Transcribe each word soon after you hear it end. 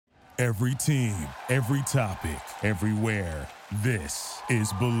Every team, every topic, everywhere. This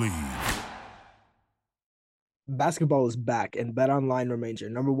is Believe. Basketball is back, and BetOnline remains your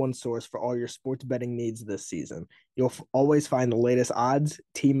number one source for all your sports betting needs this season. You'll always find the latest odds,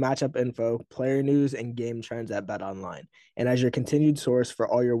 team matchup info, player news, and game trends at BetOnline. And as your continued source for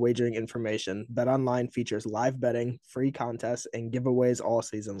all your wagering information, BetOnline features live betting, free contests, and giveaways all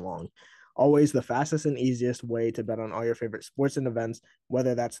season long. Always the fastest and easiest way to bet on all your favorite sports and events,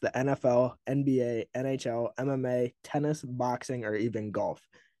 whether that's the NFL, NBA, NHL, MMA, tennis, boxing, or even golf.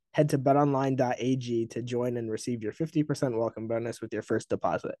 Head to betonline.ag to join and receive your 50% welcome bonus with your first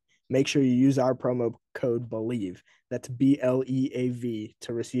deposit. Make sure you use our promo code BELIEVE, that's BLEAV,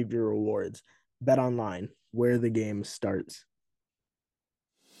 to receive your rewards. BetOnline, where the game starts.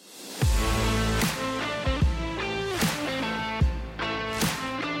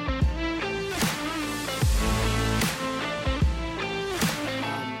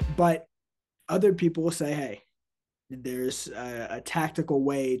 But other people will say, hey, there's a tactical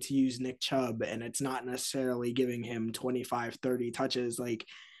way to use Nick Chubb, and it's not necessarily giving him 25, 30 touches, like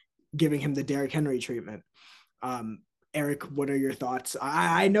giving him the Derrick Henry treatment. Eric, what are your thoughts?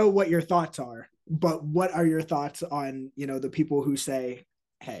 I know what your thoughts are, but what are your thoughts on, the people who say,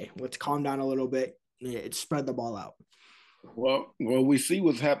 hey, let's calm down a little bit, spread the ball out? Well, we see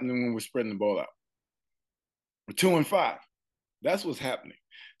what's happening when we're spreading the ball out. We're 2-5. That's what's happening.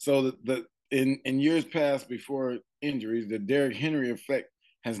 So in years past before injuries, the Derrick Henry effect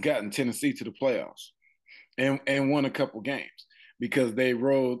has gotten Tennessee to the playoffs and won a couple games because they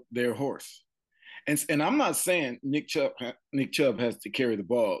rode their horse. And I'm not saying Nick Chubb has to carry the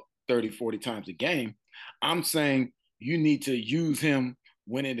ball 30, 40 times a game. I'm saying you need to use him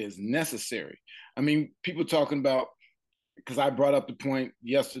when it is necessary. I mean, people talking about, because I brought up the point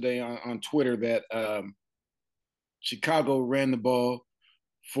yesterday on Twitter that Chicago ran the ball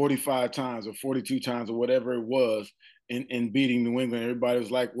 45 times or 42 times or whatever it was in beating New England. Everybody was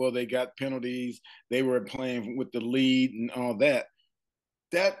like, well, they got penalties. They were playing with the lead and all that.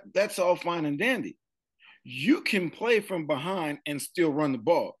 That's all fine and dandy. You can play from behind and still run the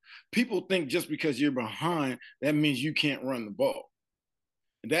ball. People think just because you're behind, that means you can't run the ball.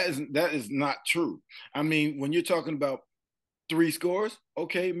 That is not true. I mean, when you're talking about 3 scores,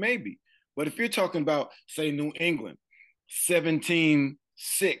 okay, maybe. But if you're talking about, say, New England, 17-6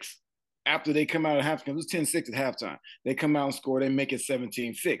 after they come out of halftime, it was 10-6 at halftime. They come out and score, they make it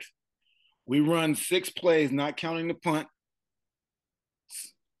 17-6. We run 6 plays, not counting the punt.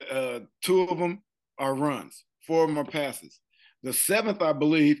 2 of them are runs. 4 of them are passes. The 7th, I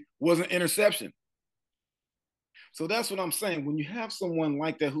believe, was an interception. So that's what I'm saying. When you have someone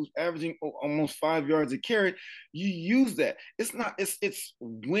like that who's averaging almost 5 yards a carry, you use that. It's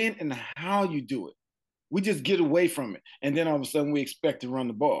when and how you do it. We just get away from it, and then all of a sudden we expect to run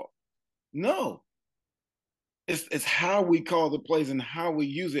the ball. No. It's how we call the plays and how we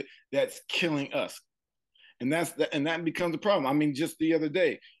use it that's killing us. And that becomes a problem. I mean, just the other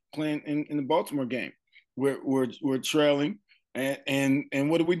day, playing in the Baltimore game, we're trailing, and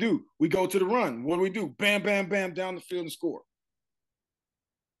what do? We go to the run. What do? Bam, bam, bam, down the field and score.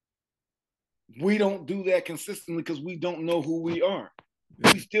 We don't do that consistently because we don't know who we are.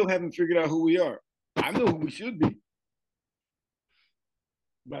 We still haven't figured out who we are. I know who we should be,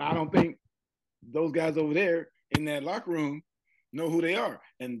 but I don't think those guys over there in that locker room know who they are,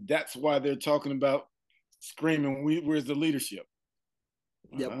 and that's why they're talking about screaming, "Where's the leadership?"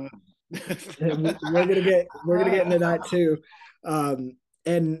 Yep. We're gonna get into that too,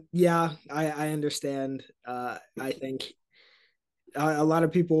 and yeah, I understand. I think a lot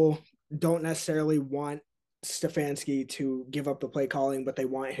of people don't necessarily want Stefanski to give up the play calling, but they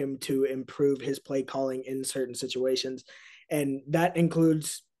want him to improve his play calling in certain situations, and that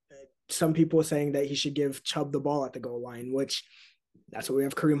includes some people saying that he should give Chubb the ball at the goal line, which that's what we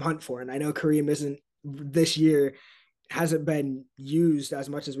have Kareem Hunt for. And I know Kareem isn't this year. Hasn't been used as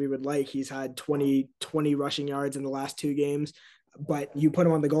much as we would like. He's had 20 rushing yards in the last 2 games, but you put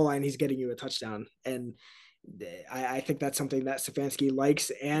him on the goal line, he's getting you a touchdown. And I think that's something that Stefanski likes.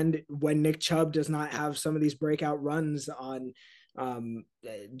 And when Nick Chubb does not have some of these breakout runs on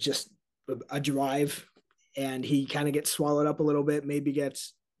just a drive, and he kind of gets swallowed up a little bit, maybe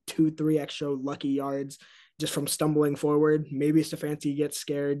gets 2-3 extra lucky yards just from stumbling forward, maybe Stefanski gets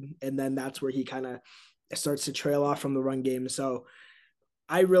scared, and then that's where he kind of starts to trail off from the run game. So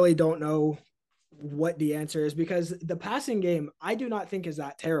I really don't know what the answer is, because the passing game, I do not think is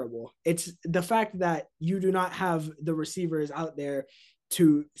that terrible. It's the fact that you do not have the receivers out there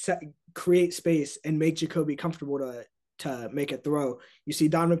to create space and make Jacoby comfortable to make a throw. You see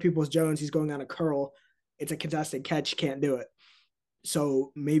Donovan Peoples-Jones, he's going on a curl. It's a contested catch, can't do it.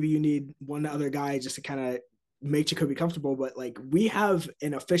 So maybe you need one other guy just to kind of make Jacoby comfortable. But like we have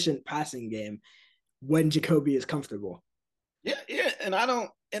an efficient passing game when Jacoby is comfortable. Yeah, and I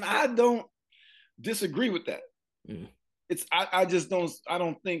don't disagree with that. Mm. I just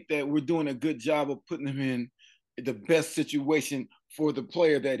don't think that we're doing a good job of putting him in the best situation for the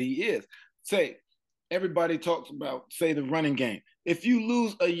player that he is. Say, everybody talks about, say, the running game. If you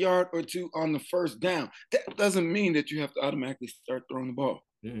lose a yard or two on the first down, that doesn't mean that you have to automatically start throwing the ball.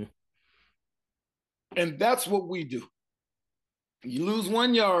 Mm-hmm. And that's what we do. You lose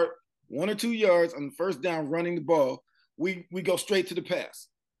 1 yard, 1 or 2 yards on the first down running the ball, we go straight to the pass.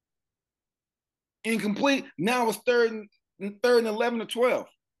 Incomplete. Now it's third and 11 or 12.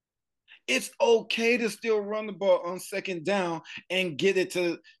 It's okay to still run the ball on second down and get it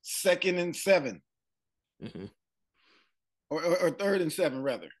to 2nd and 7. Mm-hmm. Or 3rd and 7,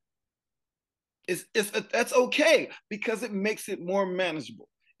 rather. That's okay because it makes it more manageable.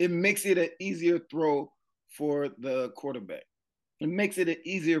 It makes it an easier throw for the quarterback. It makes it an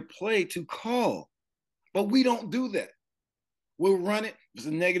easier play to call. But we don't do that. We'll run it. If it's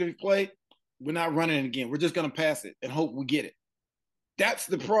a negative play, we're not running it again. We're just going to pass it and hope we get it. That's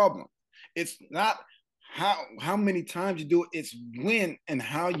the problem. It's not how many times you do it. It's when and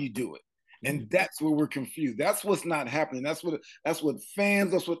how you do it. And that's where we're confused. That's what's not happening. That's what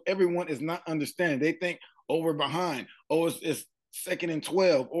fans, that's what everyone is not understanding. They think, oh, we're behind. Oh, it's 2nd and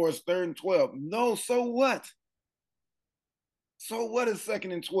 12 or it's 3rd and 12. No, so what? So what is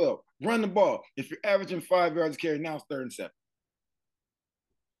 2nd and 12? Run the ball. If you're averaging 5 yards carry, now it's 3rd and 7.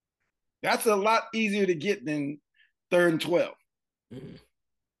 That's a lot easier to get than 3rd and 12. Mm-hmm.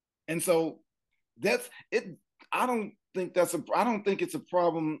 And so that's it. I don't think it's a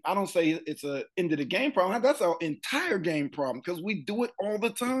problem. I don't say it's a end of the game problem. That's our entire game problem because we do it all the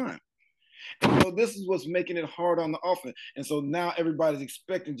time. And so this is what's making it hard on the offense. And so now everybody's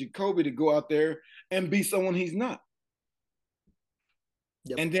expecting Jacoby to go out there and be someone he's not.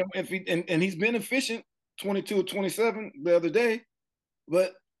 Yep. And then if and he's been efficient, 22 or 27 the other day,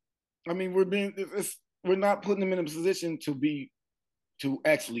 but I mean we're not putting him in a position to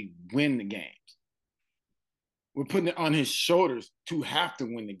actually win the games. We're putting it on his shoulders to have to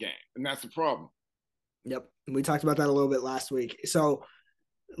win the game, and that's the problem. Yep, we talked about that a little bit last week. So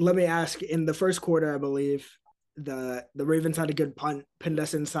let me ask: in the first quarter, I believe the Ravens had a good punt, pinned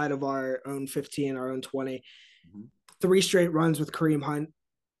us inside of our own 15, our own 20. Mm-hmm. 3 straight runs with Kareem Hunt.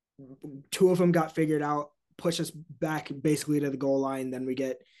 2 of them got figured out, push us back basically to the goal line. Then we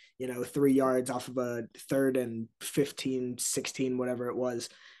get 3 yards off of a 3rd and 15, 16, whatever it was.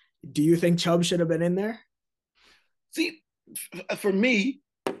 Do you think Chubb should have been in there? See, for me,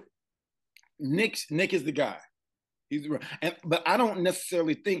 Nick is the guy. But I don't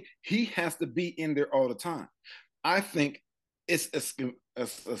necessarily think he has to be in there all the time. I think it's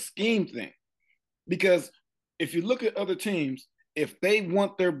a scheme thing. Because if you look at other teams, if they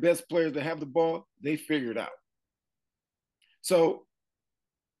want their best players to have the ball, they figure it out. So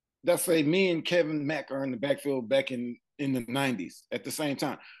let's say me and Kevin Mack are in the backfield back in the 90s at the same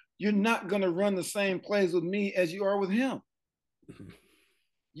time. You're not going to run the same plays with me as you are with him.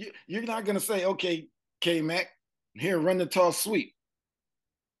 Mm-hmm. You're not going to say, okay, K-Mac, here, run the toss sweep.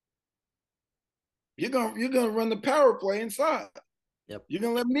 You're gonna run the power play inside. Yep. You're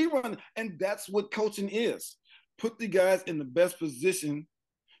going to let me run. And that's what coaching is. Put the guys in the best position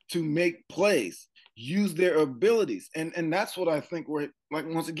to make plays, use their abilities. And that's what I think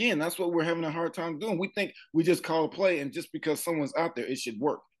once again, that's what we're having a hard time doing. We think we just call a play, and just because someone's out there, it should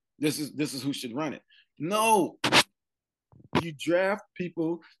work. This is who should run it. No. You draft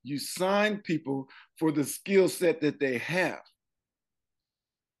people, you sign people for the skill set that they have.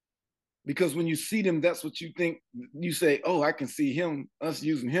 Because when you see them, that's what you think. You say, oh, I can see us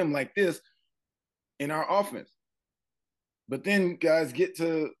using him like this in our offense. But then guys get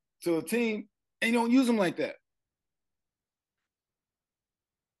to a team and you don't use them like that.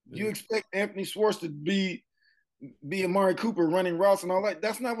 You expect Anthony Schwartz to be Amari Cooper running routes and all that.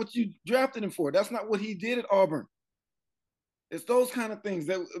 That's not what you drafted him for. That's not what he did at Auburn. It's those kind of things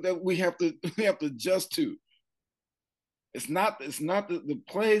that we have to adjust to. It's not the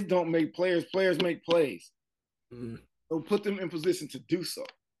plays don't make players. Players make plays. Mm-hmm. So put them in position to do so.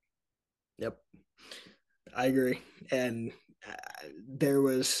 Yep, I agree. And there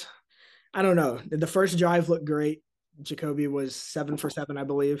was, I don't know, the first drive looked great. Jacoby was 7 for 7, I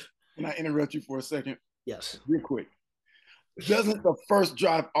believe. Can I interrupt you for a second? Yes. Real quick. Doesn't the first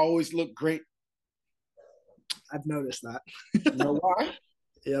drive always look great? I've noticed that. You know why?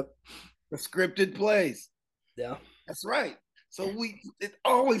 Yep. The scripted plays. Yeah. That's right. So it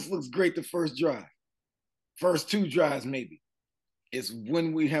always looks great the first drive. First 2 drives, maybe. is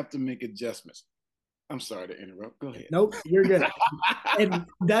when we have to make adjustments. I'm sorry to interrupt. Go ahead. Nope, you're good. And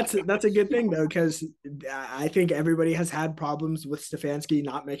that's a good thing though, because I think everybody has had problems with Stefanski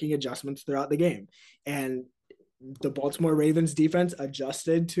not making adjustments throughout the game, and the Baltimore Ravens defense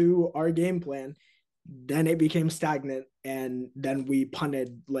adjusted to our game plan. Then it became stagnant, and then we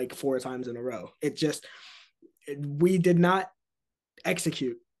punted like 4 times in a row. We did not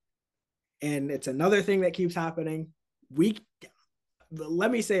execute, and it's another thing that keeps happening.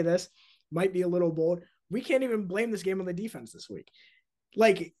 Let me say this, might be a little bold. We can't even blame this game on the defense this week.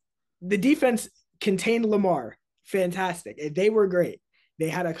 Like, the defense contained Lamar. Fantastic. They were great. They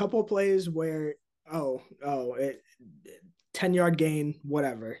had a couple plays where, 10-yard gain,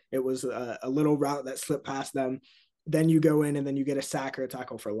 whatever. It was a little route that slipped past them. Then you go in and then you get a sack or a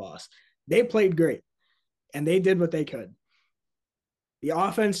tackle for loss. They played great, and they did what they could. The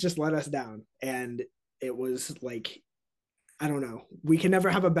offense just let us down, and it was like, I don't know. We can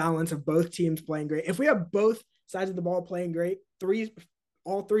never have a balance of both teams playing great. If we have both sides of the ball playing great,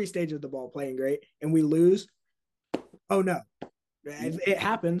 all three stages of the ball playing great, and we lose, oh no, it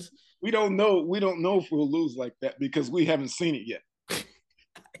happens. We don't know if we'll lose like that because we haven't seen it yet.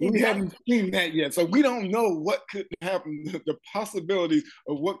 We haven't seen that yet. So we don't know what could happen, the possibilities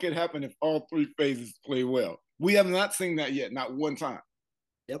of what could happen if all three phases play well. We have not seen that yet, not one time.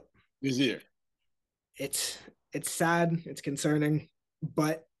 Yep. This year. It's sad. It's concerning,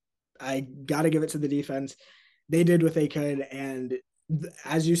 but I got to give it to the defense. They did what they could. And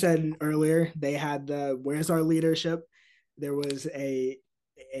as you said earlier, they had where's our leadership? There was a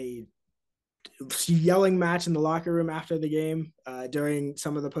yelling match in the locker room after the game during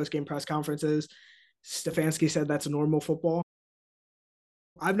some of the post-game press conferences. Stefanski said that's normal football.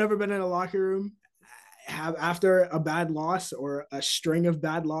 I've never been in a locker room after a bad loss or a string of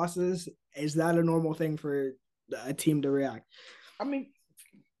bad losses. Is that a normal thing for a team to react? I mean,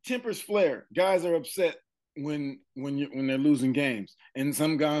 tempers flare. Guys are upset when they're losing games, and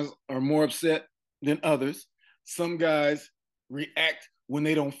some guys are more upset than others. Some guys react when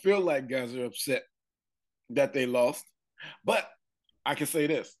they don't feel like guys are upset that they lost. But I can say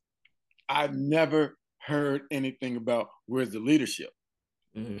this: I've never heard anything about where's the leadership.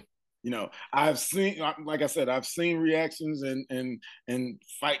 Mm-hmm. I've seen, like I said, I've seen reactions and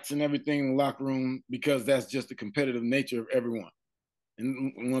fights and everything in the locker room because that's just the competitive nature of everyone.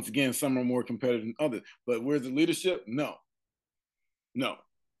 And once again, some are more competitive than others. But where's the leadership? No, I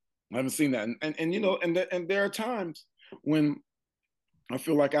haven't seen that. And there are times when I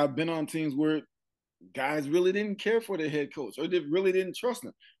feel like I've been on teams where guys really didn't care for their head coach or they really didn't trust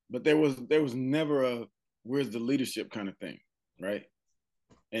him. But there was never a where's the leadership kind of thing, right?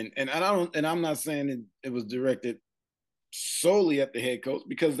 And I'm not saying it was directed solely at the head coach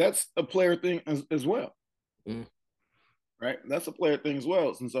because that's a player thing as well. Mm. Right? That's a player thing as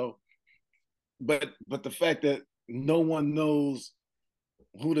well. And so, but the fact that no one knows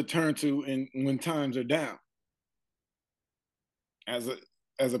who to turn to when times are down. As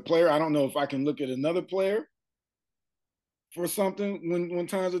a player, I don't know if I can look at another player for something when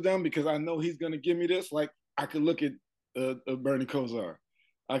times are down because I know he's going to give me this. Like I could look at a Bernie Kosar.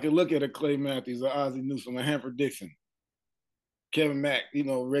 I could look at a Clay Matthews, a Ozzie Newsome, a Hanford Dixon, Kevin Mack,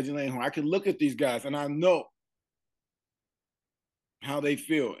 Reggie Langhorne. I could look at these guys and I know how they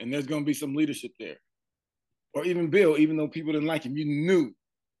feel, and there's going to be some leadership there. Or even Bill, even though people didn't like him, you knew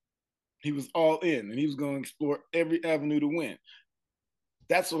he was all in and he was going to explore every avenue to win.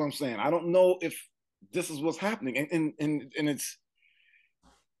 That's what I'm saying. I don't know if this is what's happening, and it's.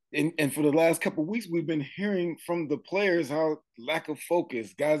 And for the last couple of weeks, we've been hearing from the players how lack of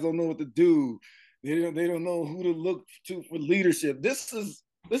focus. Guys don't know what to do. They don't know who to look to for leadership. This is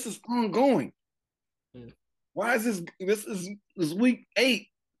ongoing. Mm. Why is this is week 8?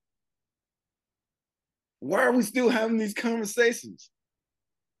 Why are we still having these conversations?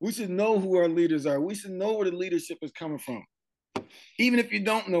 We should know who our leaders are. We should know where the leadership is coming from. Even if you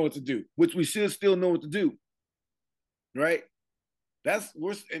don't know what to do, which we should still know what to do. Right?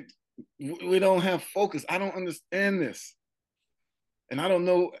 We don't have focus. I don't understand this. And I don't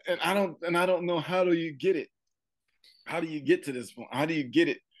know, and I don't know how do you get it? How do you get to this point? How do you get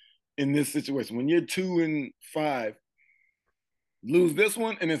it in this situation? When you're 2-5, lose this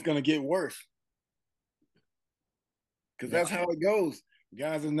one and it's gonna get worse. Because that's how it goes.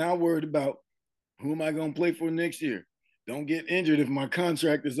 Guys are now worried about who am I gonna play for next year? Don't get injured if my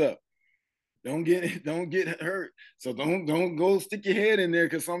contract is up. Don't get hurt. So don't go stick your head in there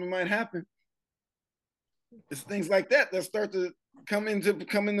because something might happen. It's things like that start to come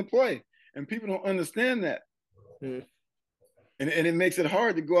into play, and people don't understand that. Mm. And it makes it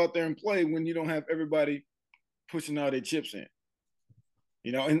hard to go out there and play when you don't have everybody pushing all their chips in.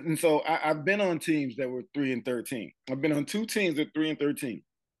 And so I've been on teams that were 3-13. I've been on two teams that 3-13.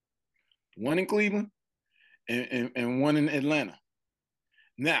 One in Cleveland and one in Atlanta.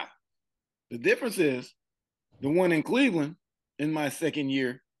 Now, the difference is the one in Cleveland in my second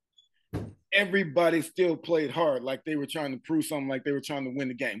year, everybody still played hard, like they were trying to prove something, like they were trying to win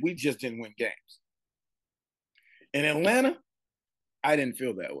the game. We just didn't win games. In Atlanta, I didn't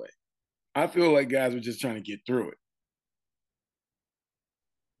feel that way. I feel like guys were just trying to get through it.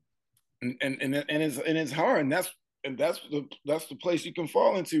 And it's hard, and that's the place you can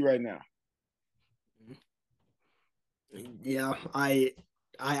fall into right now. Yeah, I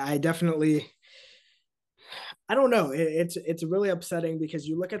definitely, I don't know. It's really upsetting because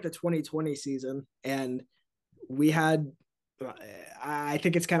you look at the 2020 season and we had, I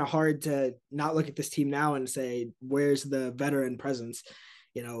think it's kind of hard to not look at this team now and say, where's the veteran presence?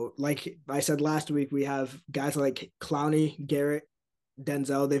 Like I said last week, we have guys like Clowney, Garrett,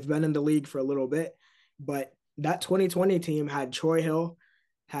 Denzel. They've been in the league for a little bit, but that 2020 team had Troy Hill,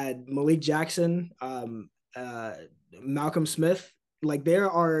 had Malik Jackson, Malcolm Smith. Like there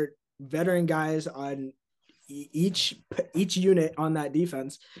are veteran guys on each unit on that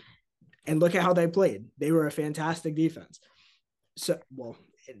defense, and look at how they played. They were a fantastic defense. So, well,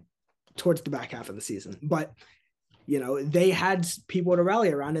 towards the back half of the season, but they had people to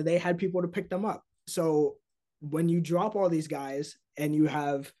rally around and they had people to pick them up. So when you drop all these guys and you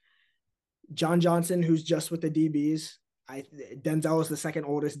have John Johnson, who's just with the DBs, Denzel is the second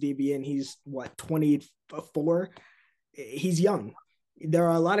oldest DB and he's 24. He's young. There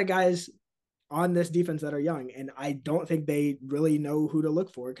are a lot of guys on this defense that are young, and I don't think they really know who to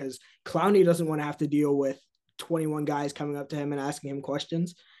look for because Clowney doesn't want to have to deal with 21 guys coming up to him and asking him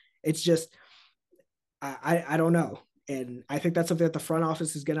questions. It's just, I don't know. And I think that's something that the front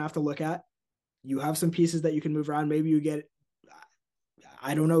office is going to have to look at. You have some pieces that you can move around. Maybe you get,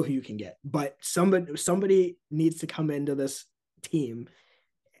 I don't know who you can get, but somebody needs to come into this team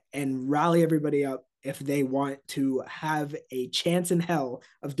and rally everybody up if they want to have a chance in hell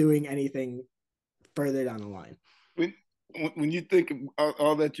of doing anything further down the line. When you think of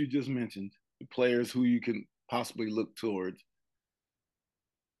all that you just mentioned, the players who you can possibly look towards,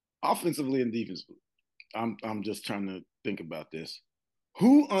 offensively and defensively, I'm just trying to think about this.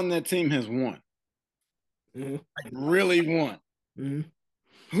 Who on that team has won? Mm-hmm. Like really won? Mm-hmm.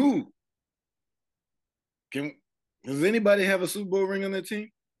 Who? Does anybody have a Super Bowl ring on their team?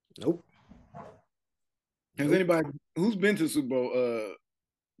 Nope. Has anybody who's been to Super Bowl?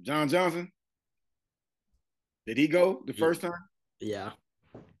 John Johnson? Did he go the first time? Yeah.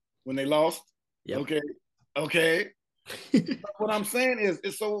 When they lost? Yep. Okay. What I'm saying is,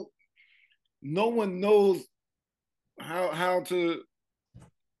 it's so no one knows how to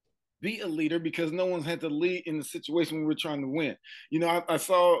be a leader because no one's had to lead in the situation when we're trying to win. I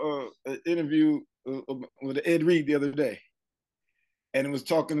saw an interview with Ed Reed the other day, and it was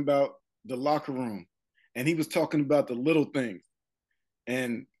talking about the locker room, and he was talking about the little things,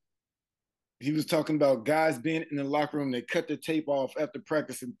 and he was talking about guys being in the locker room, they cut the tape off after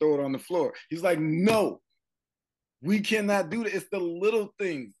practice and throw it on the floor. He's like, no, we cannot do that. It's the little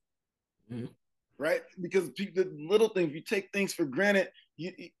things, right? Because the little things, you take things for granted,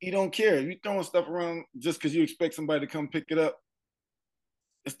 you don't care. You're throwing stuff around just because you expect somebody to come pick it up.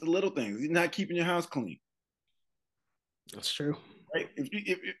 It's the little things. You're not keeping your house clean. That's true. Right?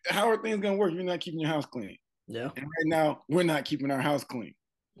 How are things going to work if you're not keeping your house clean? Yeah. And right now, we're not keeping our house clean.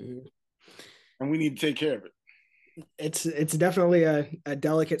 And we need to take care of it. It's definitely a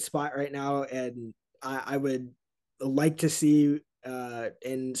delicate spot right now, and I would like to see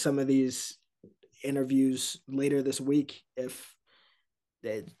in some of these interviews later this week if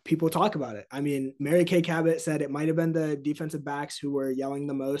people talk about it. I mean, Mary Kay Cabot said it might have been the defensive backs who were yelling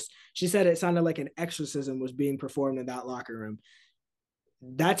the most. She said it sounded like an exorcism was being performed in that locker room.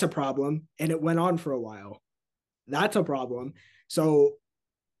 That's a problem, and it went on for a while. That's a problem. So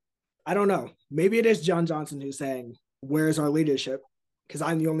I don't know. Maybe it is John Johnson who's saying, where's our leadership? Because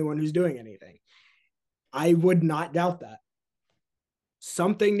I'm the only one who's doing anything. I would not doubt that.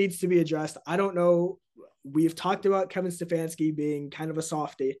 Something needs to be addressed. I don't know. We've talked about Kevin Stefanski being kind of a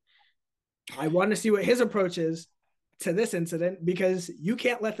softie. I want to see what his approach is to this incident because you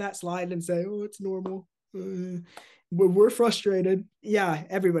can't let that slide and say, oh, it's normal. We're frustrated. Yeah,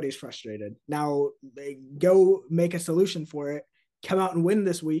 everybody's frustrated. Now go make a solution for it. Come out and win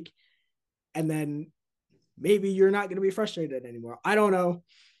this week. And then maybe you're not going to be frustrated anymore. I don't know.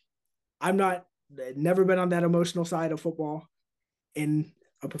 Never been on that emotional side of football in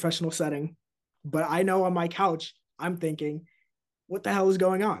a professional setting, but I know on my couch, I'm thinking, what the hell is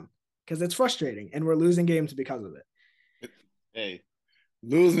going on? Because it's frustrating and we're losing games because of it. Hey,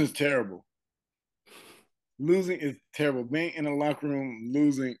 Losing is terrible. Losing is terrible. Being in a locker room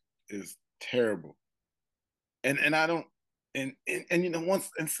losing is terrible. And I don't and you know once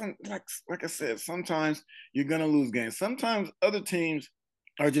and some like I said, sometimes you're gonna lose games. Sometimes other teams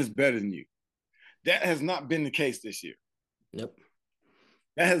are just better than you. That has not been the case this year. Yep.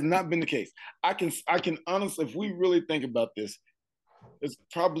 That has not been the case. I can honestly, if we really think about this, it's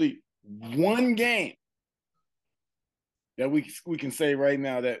probably one game that we can say right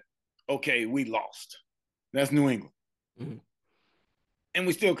now that okay, we lost. That's New England. Mm-hmm. And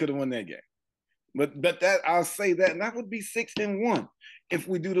we still could have won that game. But that I'll say that, and that would be 6-1 if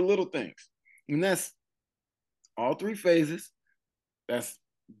we do the little things. And that's all three phases. That's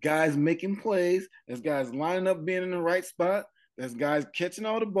guys making plays. That's guys lining up being in the right spot. That's guys catching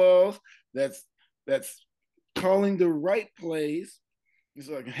all the balls. That's calling the right plays. It's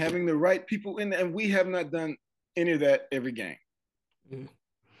like having the right people in there. And we have not done any of that every game. Mm.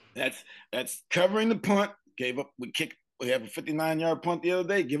 That's covering the punt. We have a 59-yard punt the other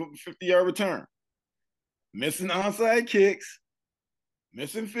day, give up a 50-yard return. Missing onside kicks,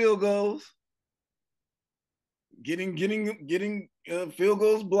 missing field goals, getting field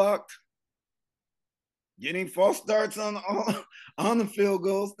goals blocked, getting false starts on the field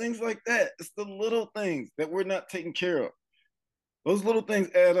goals, things like that. It's the little things that we're not taking care of. Those little things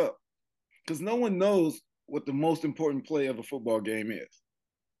add up because no one knows what the most important play of a football game is.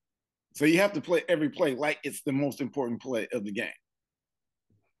 So you have to play every play like it's the most important play of the game.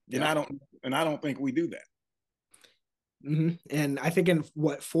 Yeah. And I don't think we do that. Mm-hmm. And I think in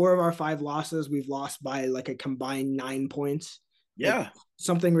 4 of our 5 losses, we've lost by like a combined 9 points. Yeah. Like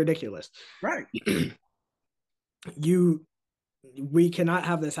something ridiculous. Right. We cannot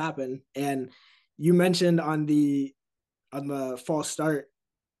have this happen. And you mentioned on the false start,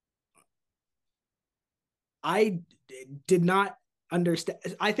 I did not understand.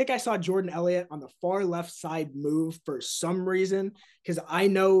 I think I saw Jordan Elliott on the far left side move for some reason, because I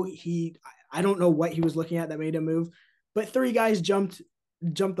don't know what he was looking at that made him move, but 3 guys jumped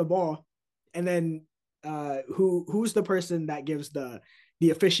the ball, and then who's the person that gives the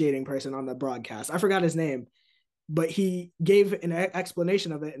officiating person on the broadcast? I forgot his name, but he gave an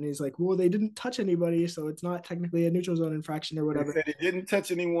explanation of it, and he's like, well, they didn't touch anybody, so it's not technically a neutral zone infraction or whatever. He said he didn't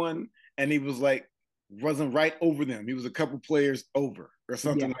touch anyone, and he was like, wasn't right over them. He was a couple players over or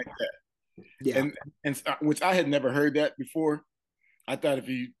something like that. Yeah. And which I had never heard that before. I thought if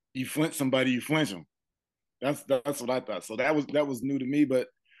you flinch somebody, you flinch them. That's what I thought. So that was new to me, but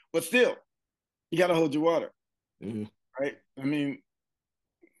still, you got to hold your water. Mm-hmm. Right? I mean,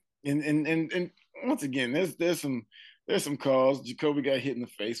 and once again, there's some calls. Jacoby got hit in the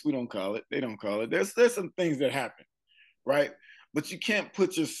face. We don't call it. They don't call it. There's some things that happen, right? But you can't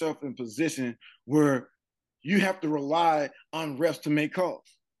put yourself in a position where you have to rely on refs to make calls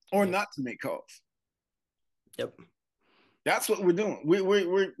or not to make calls. Yep. That's what we're doing.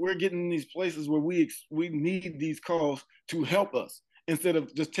 We're getting in these places where we need these calls to help us instead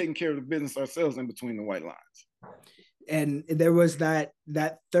of just taking care of the business ourselves in between the white lines. And there was that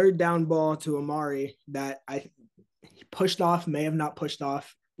 3rd down ball to Amari that he pushed off, may have not pushed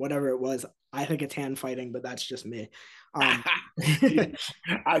off, whatever it was. I think it's hand fighting, but that's just me. I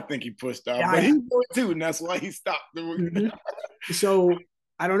think he pushed off, but he knew it too, and that's why he stopped. Mm-hmm. So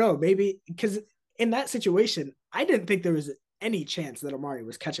I don't know, maybe because in that situation, I didn't think there was any chance that Amari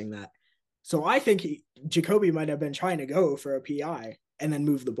was catching that. So I think Jacoby might have been trying to go for a PI and then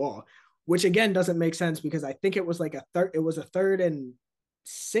move the ball, which again doesn't make sense because I think it was like it was a 3rd and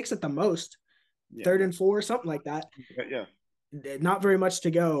 6 at the most, 3rd and 4, something like that. Yeah. Not very much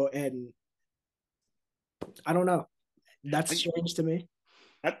to go, and I don't know. That's strange to me.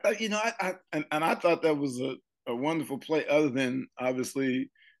 I thought that was a wonderful play. Other than obviously,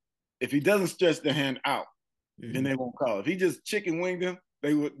 if he doesn't stretch the hand out, then they won't call it. If he just chicken winged him,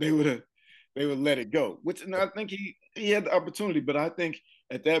 they would let it go. Which, and I think he had the opportunity, but I think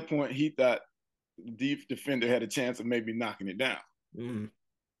at that point he thought the defender had a chance of maybe knocking it down. Mm-hmm.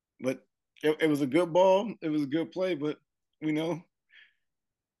 But it was a good ball. It was a good play, but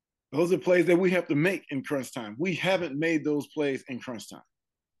those are plays that we have to make in crunch time. We haven't made those plays in crunch time.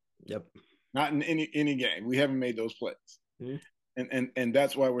 Yep. Not in any game. We haven't made those plays. Mm-hmm. And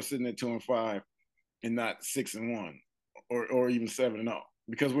that's why we're sitting at 2-5 and not 6-1 or even 7-0,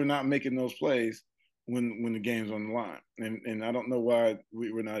 because we're not making those plays when the game's on the line. And I don't know why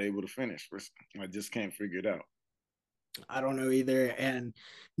we're not able to finish. I just can't figure it out. I don't know either. And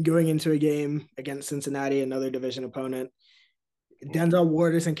going into a game against Cincinnati, another division opponent, Denzel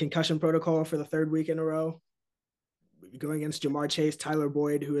Ward is in concussion protocol for the 3rd week in a row. Going against Jamar Chase, Tyler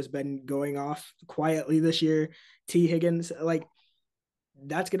Boyd, who has been going off quietly this year, T. Higgins. Like,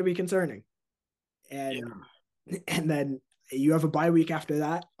 that's going to be concerning. And then you have a bye week after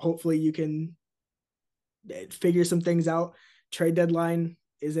that. Hopefully you can figure some things out. Trade deadline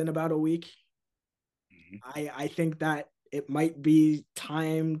is in about a week. I think that it might be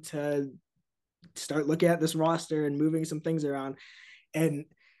time to start looking at this roster and moving some things around. And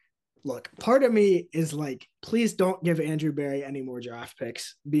look, part of me is like, please don't give Andrew Berry any more draft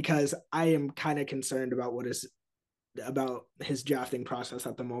picks, because I am kind of concerned about about his drafting process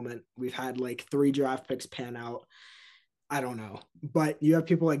at the moment. We've had like 3 draft picks pan out. I don't know. But you have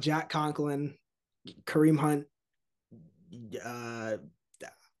people like Jack Conklin, Kareem Hunt,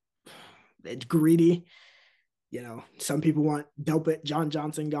 Greedy. You know, some people want Delpit, John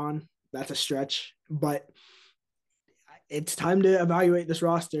Johnson gone. That's a stretch, but it's time to evaluate this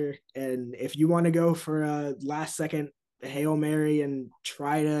roster. And if you want to go for a last second Hail Mary and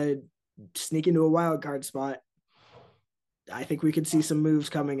try to sneak into a wild card spot, I think we could see some moves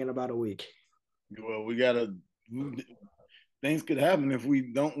coming in about a week. Well, things could happen if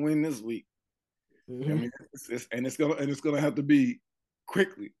we don't win this week. Mm-hmm. I mean, it's gonna have to be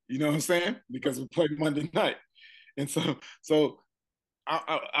quickly. You know what I'm saying? Because we play Monday night, and so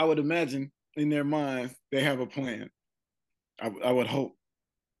I would imagine in their minds they have a plan. I would hope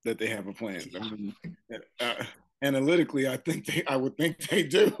that they have a plan. I mean, analytically, I would think they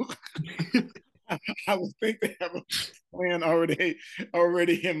do. I would think they have a plan already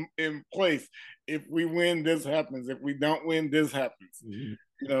in place. If we win, this happens. If we don't win, this happens. Mm-hmm.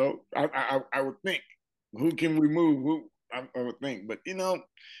 You know, I would think. Who can we move? I would think. But you know,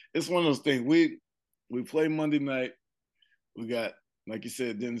 it's one of those things. We play Monday night. We got, like you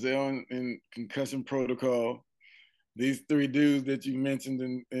said, Denzel in concussion protocol. These 3 dudes that you mentioned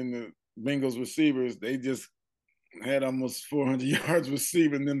in the Bengals receivers, they just had almost 400 yards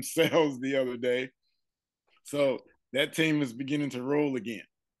receiving themselves the other day. So that team is beginning to roll again.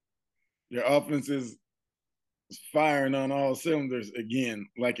 Their offense is firing on all cylinders again,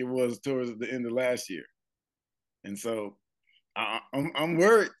 like it was towards the end of last year. And so I'm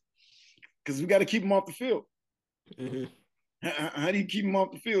worried because we got to keep them off the field. Mm-hmm. How do you keep them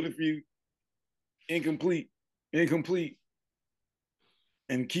off the field if you incomplete,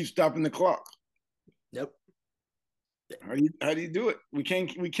 and keep stopping the clock? Yep. How do you do it? We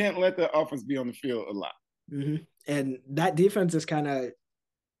can't let the offense be on the field a lot. Mm-hmm. And that defense is kind of,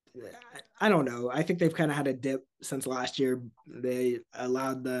 I don't know. I think they've kind of had a dip since last year. They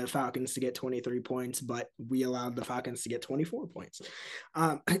allowed the Falcons to get 23 points, but we allowed the Falcons to get 24 points.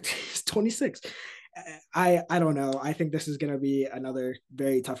 It's 26. I don't know. I think this is going to be another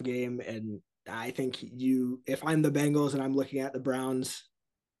very tough game. And I think if I'm the Bengals and I'm looking at the Browns,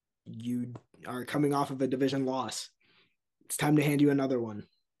 you are coming off of a division loss. It's time to hand you another one.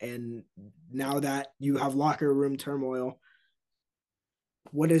 And now that you have locker room turmoil,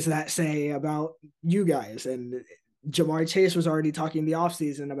 what does that say about you guys? And Jamar Chase was already talking the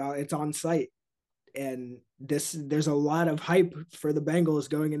offseason about it's on site. And there's a lot of hype for the Bengals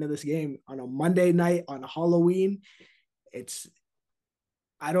going into this game on a Monday night on Halloween.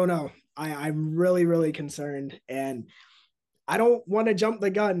 I don't know. I'm really, really concerned. And I don't want to jump the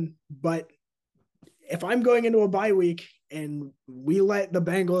gun, but if I'm going into a bye week and we let the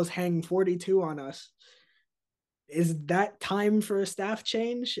Bengals hang 42 on us, is that time for a staff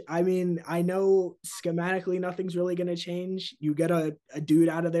change? I mean, I know schematically nothing's really going to change. You get a dude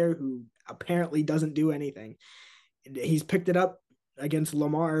out of there who apparently doesn't do anything. He's picked it up against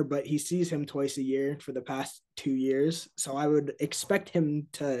Lamar, but he sees him twice a year for the past 2 years. So I would expect him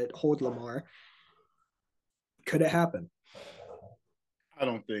to hold Lamar. Could it happen? I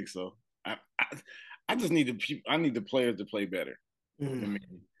don't think so. I just need the players to play better. Mm-hmm.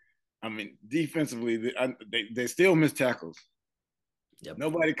 I mean, defensively, they still miss tackles. Yep.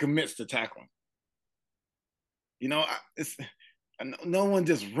 Nobody commits to tackling. You know, no one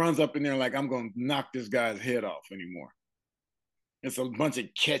just runs up in there like I'm going to knock this guy's head off anymore. It's a bunch of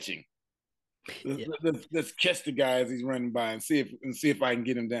catching. Let's catch the guy as he's running by and see if I can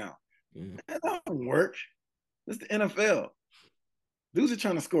get him down. Mm-hmm. That doesn't work. It's the NFL. Dudes are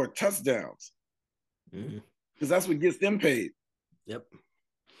trying to score touchdowns because that's what gets them paid. Yep.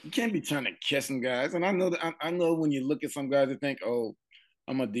 You can't be trying to catch some guys. And I know when you look at some guys that think, oh,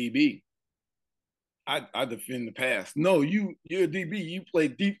 I'm a DB. I defend the pass. No, you're a DB. You play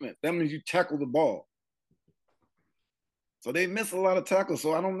defense. That means you tackle the ball. So they miss a lot of tackles.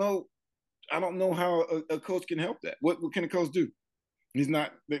 So I don't know how a coach can help that. What can a coach do?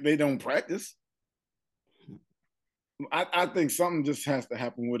 They don't practice. I think something just has to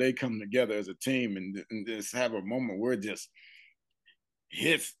happen where they come together as a team and just have a moment where it just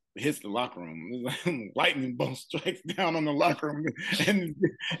hits hits the locker room. It's like lightning bolt strikes down on the locker room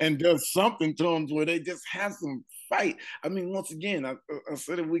and does something to them where they just have some fight. I mean, once again, I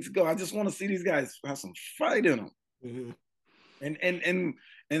said it weeks ago. I just want to see these guys have some fight in them. Mm-hmm.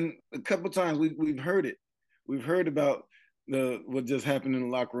 And a couple of times we've heard it. We've heard about what just happened in the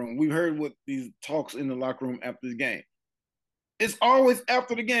locker room. We've heard what these talks in the locker room after the game. It's always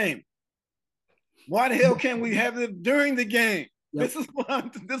after the game. Why the hell can't we have it during the game? Yep. This is what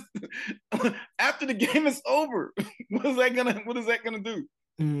after the game is over. What is that gonna do?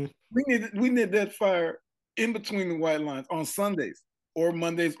 Mm-hmm. We need that fire in between the white lines on Sundays or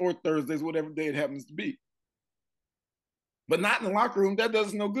Mondays or Thursdays, whatever day it happens to be. But not in the locker room. That does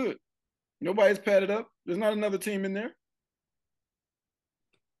us no good. Nobody's padded up. There's not another team in there.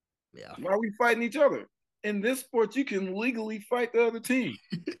 Yeah. Why are we fighting each other? In this sport, you can legally fight the other team.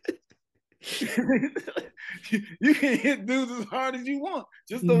 You can hit dudes as hard as you want.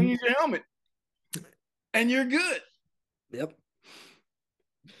 Just don't use your helmet. And you're good. Yep.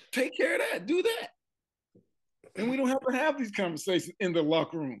 Take care of that. Do that. And we don't have to have these conversations in the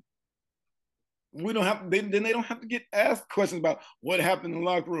locker room. We don't have then they don't have to get asked questions about what happened in the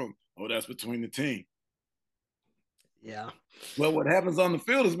locker room. Oh, that's between the team. Yeah. Well, what happens on the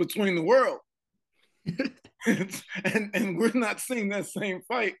field is between the world. and we're not seeing that same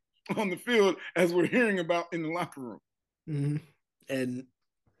fight on the field as we're hearing about in the locker room. Mm-hmm. And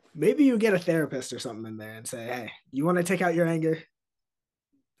maybe you get a therapist or something in there and say, hey, you want to take out your anger?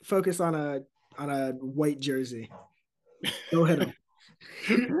 Focus on a white jersey. Go hit him.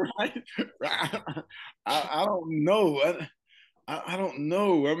 Right? I don't know. I don't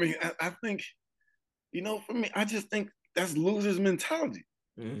know. I mean, I think, for me, I just think that's loser's mentality.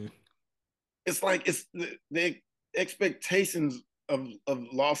 Mm-hmm. It's like it's the expectations of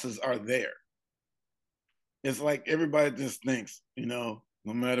losses are there. It's like everybody just thinks, no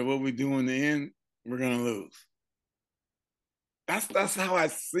matter what we do in the end, we're gonna lose. That's how I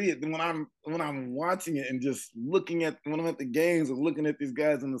see it. When I'm watching it and just looking at when I'm at the games and looking at these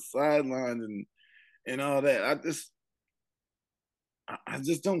guys on the sidelines and all that, I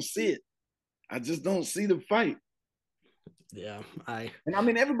just don't see it. I just don't see the fight. Yeah,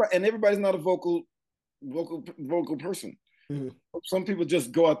 everybody's not a vocal person. Mm-hmm. Some people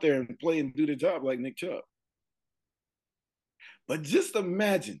just go out there and play and do their job like Nick Chubb. But just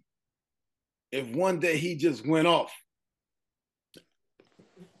imagine if one day he just went off.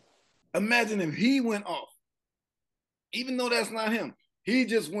 Imagine if he went off. Even though that's not him. He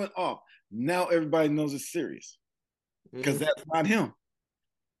just went off. Now everybody knows it's serious. Because that's not him.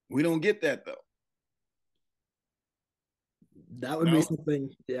 We don't get that, though. That would be something,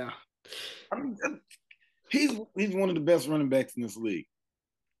 yeah. I mean, he's one of the best running backs in this league.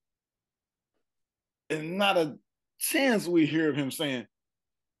 And not a chance we hear of him saying,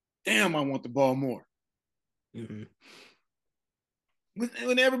 damn, I want the ball more. Mm-hmm.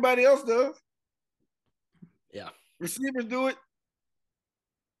 When everybody else does. Yeah. Receivers do it.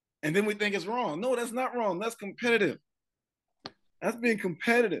 And then we think it's wrong. No, that's not wrong. That's competitive. That's being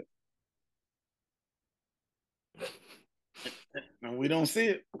competitive. And we don't see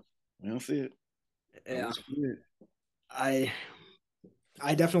it. We don't see it. Yeah. I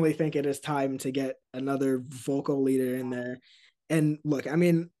definitely think it is time to get another vocal leader in there. And look, I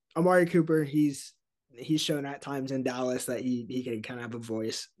mean, Amari Cooper, he's shown at times in Dallas that he can kind of have a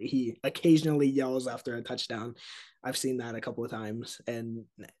voice. He occasionally yells after a touchdown. I've seen that a couple of times. And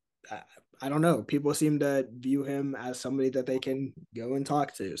I don't know. People seem to view him as somebody that they can go and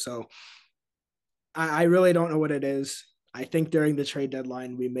talk to. So I really don't know what it is. I think during the trade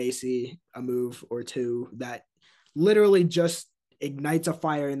deadline, we may see a move or two that literally just ignites a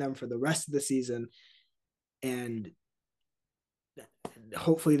fire in them for the rest of the season. And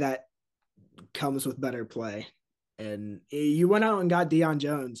hopefully that comes with better play. And you went out and got Deion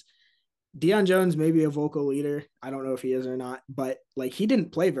Jones. Deion Jones may be a vocal leader. I don't know if he is or not, but like he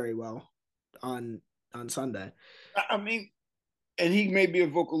didn't play very well on Sunday. I mean, and he may be a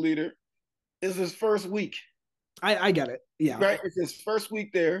vocal leader. It's his first week. I get it. Yeah. Right. It's his first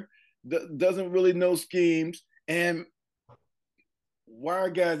week there. Doesn't really know schemes. And why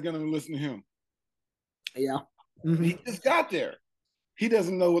are guys going to listen to him? Yeah. Mm-hmm. He just got there. He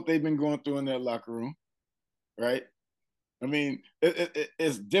doesn't know what they've been going through in that locker room. Right. I mean,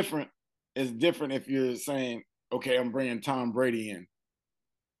 it's different. It's different if you're saying, okay, I'm bringing Tom Brady in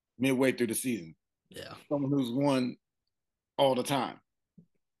midway through the season. Yeah. Someone who's won all the time.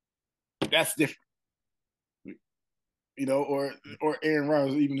 That's different. Or Aaron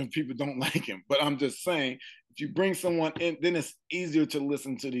Rodgers, even if people don't like him. But I'm just saying, if you bring someone in, then it's easier to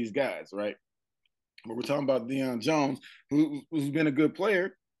listen to these guys, right? But we're talking about Deion Jones, who's been a good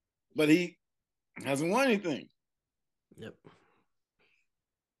player, but he hasn't won anything. Yep.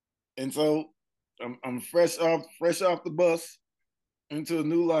 And so I'm fresh off the bus into a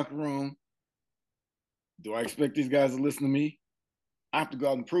new locker room. Do I expect these guys to listen to me? I have to go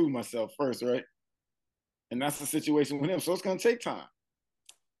out and prove myself first, right? And that's the situation with him. So it's going to take time.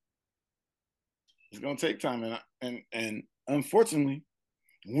 It's going to take time, and unfortunately,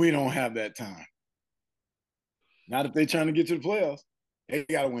 we don't have that time. Not if they're trying to get to the playoffs. They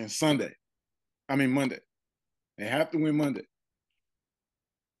got to win Monday. They have to win Monday.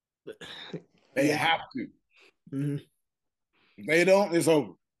 They have to. Mm-hmm. If they don't, it's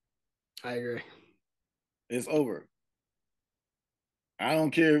over. I agree. It's over. I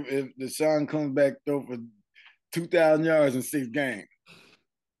don't care if Deshaun comes back throw for 2,000 yards in 6 games.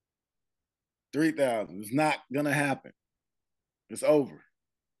 3,000. It's not going to happen. It's over.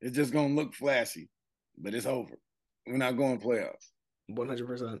 It's just going to look flashy, but it's over. We're not going to playoffs.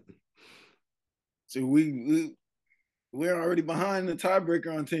 100%. So we're already behind the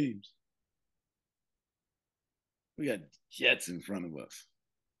tiebreaker on teams. We got Jets in front of us.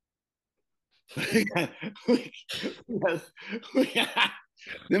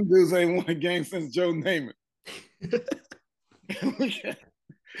 Them dudes ain't won a game since Joe Namath.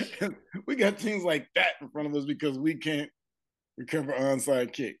 we got teams like that in front of us because we can't recover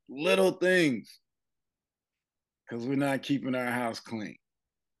onside kick. Little things. Because we're not keeping our house clean.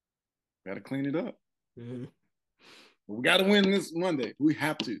 Got to clean it up. Mm-hmm. We got to win this Monday. We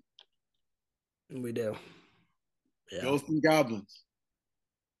have to. We do. Yeah. Ghosts and goblins.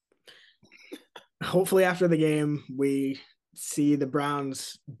 Hopefully after the game, we see the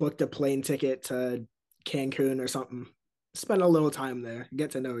Browns booked a plane ticket to Cancun or something. Spend a little time there.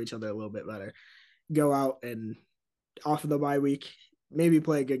 Get to know each other a little bit better. Go out and off of the bye week, maybe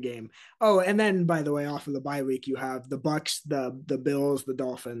play a good game. Oh, and then, by the way, off of the bye week, you have the Bucs, the Bills, the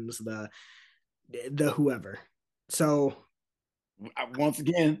Dolphins, the whoever. So once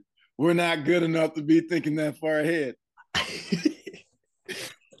again, we're not good enough to be thinking that far ahead.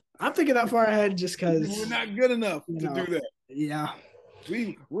 I'm thinking that far ahead just because we're not good enough to do that. Yeah,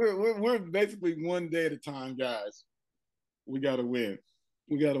 we're basically one day at a time, guys. We got to win.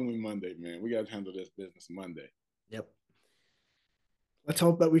 We got to win Monday, man. We got to handle this business Monday. Yep. Let's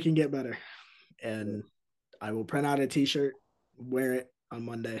hope that we can get better. And I will print out a T-shirt, wear it on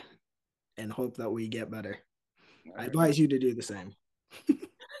Monday, and hope that we get better. I advise you to do the same.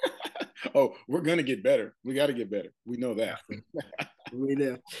 Oh, we're going to get better. We got to get better. We know that. We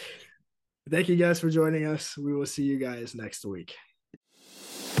do. Thank you guys for joining us. We will see you guys next week.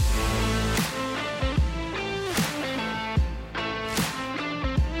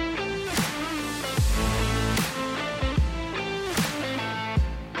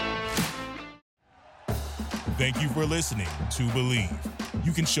 Thank you for listening to Believe.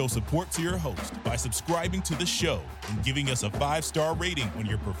 You can show support to your host by subscribing to the show and giving us a 5-star rating on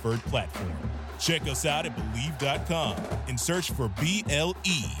your preferred platform. Check us out at Believe.com and search for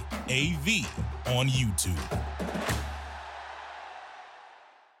BLEAV on YouTube.